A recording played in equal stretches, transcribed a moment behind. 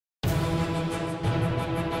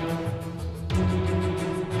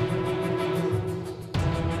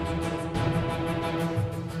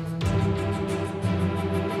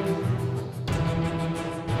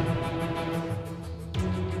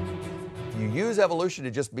use evolution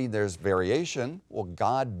to just mean there's variation, well,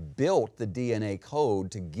 God built the DNA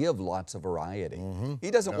code to give lots of variety.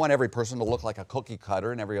 He doesn't want every person to look like a cookie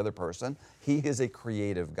cutter and every other person. He is a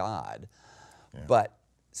creative God. But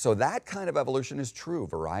so that kind of evolution is true,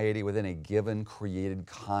 variety within a given created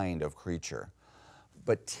kind of creature.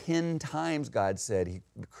 But 10 times God said He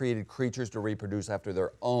created creatures to reproduce after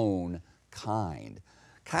their own kind.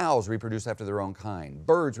 Cows reproduce after their own kind.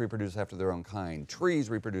 Birds reproduce after their own kind. Trees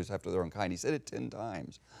reproduce after their own kind. He said it 10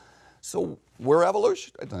 times. So we're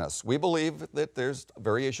evolutionists. We believe that there's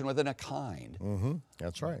variation within a kind.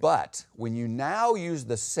 That's right. But when you now use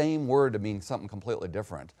the same word to mean something completely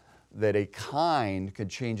different, that a kind could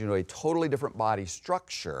change into a totally different body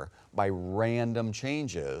structure by random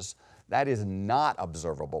changes, that is not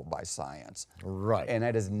observable by science. Right. And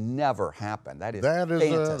that has never happened. That is fantasy.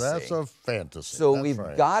 fantasy. That's a fantasy. So that's we've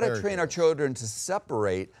right. got to Very train good. our children to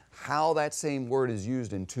separate how that same word is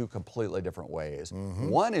used in two completely different ways.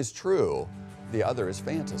 One is true, the other is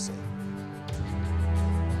fantasy.